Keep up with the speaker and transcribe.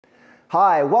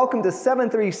Hi, welcome to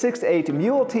 7368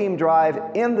 Mule Team Drive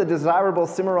in the desirable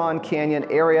Cimarron Canyon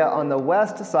area on the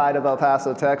west side of El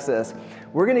Paso, Texas.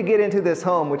 We're going to get into this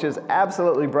home, which is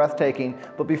absolutely breathtaking.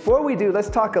 But before we do, let's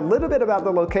talk a little bit about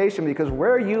the location, because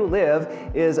where you live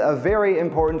is a very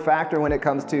important factor when it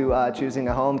comes to choosing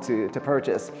a home to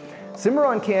purchase.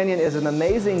 Cimarron Canyon is an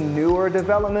amazing newer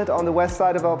development on the west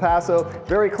side of El Paso,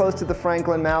 very close to the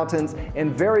Franklin Mountains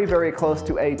and very, very close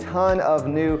to a ton of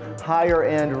new higher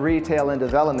end retail and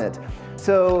development.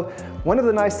 So one of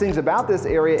the nice things about this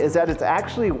area is that it's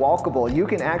actually walkable. You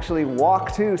can actually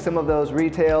walk to some of those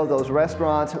retail, those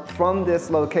restaurants from this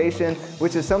location,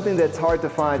 which is something that's hard to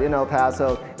find in El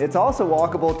Paso. It's also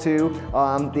walkable to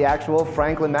the actual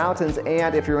Franklin Mountains,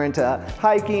 and if you're into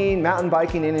hiking, mountain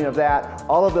biking, any of that,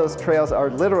 all of those trails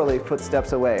are literally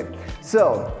footsteps away.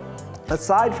 So,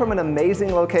 aside from an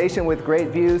amazing location with great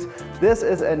views, this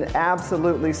is an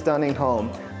absolutely stunning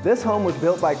home. This home was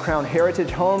built by Crown Heritage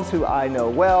Homes, who I know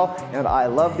well, and I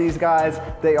love these guys.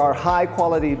 They are high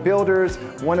quality builders.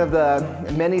 One of the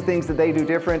many things that they do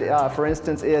different, for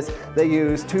instance, is they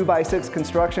use 2x6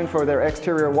 construction for their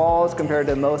exterior walls compared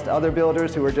to most other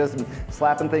builders who are just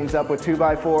slapping things up with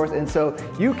 2x4s. And so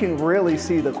you can really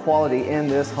see the quality in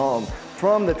this home.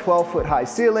 From the 12-foot high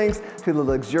ceilings, to the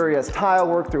luxurious tile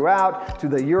work throughout, to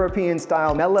the European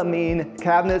style melamine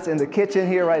cabinets in the kitchen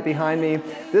here right behind me.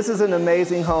 This is an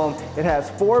amazing home. It has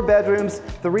 4 bedrooms,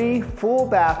 3 full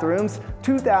bathrooms,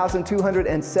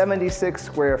 2,276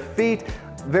 square feet.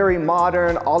 Very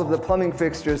modern, all of the plumbing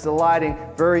fixtures, the lighting,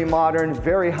 very modern,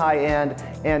 very high end.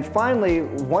 And finally,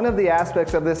 one of the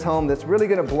aspects of this home that's really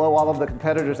gonna blow all of the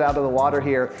competitors out of the water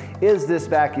here is this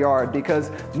backyard,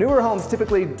 because newer homes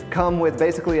typically come with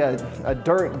basically a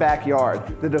dirt backyard.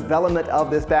 The development of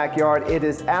this backyard, it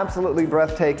is absolutely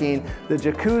breathtaking. The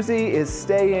jacuzzi is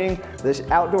staying, the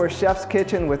outdoor chef's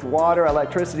kitchen with water,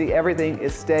 electricity, everything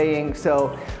is staying.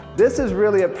 So this is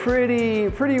really a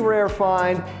pretty rare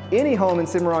find. Any home in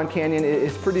Cimarron Canyon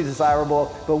is pretty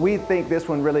desirable, but we think this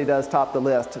one really does top the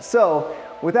list. So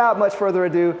without much further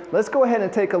ado, let's go ahead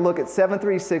and take a look at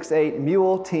 7368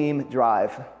 Mule Team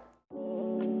Drive.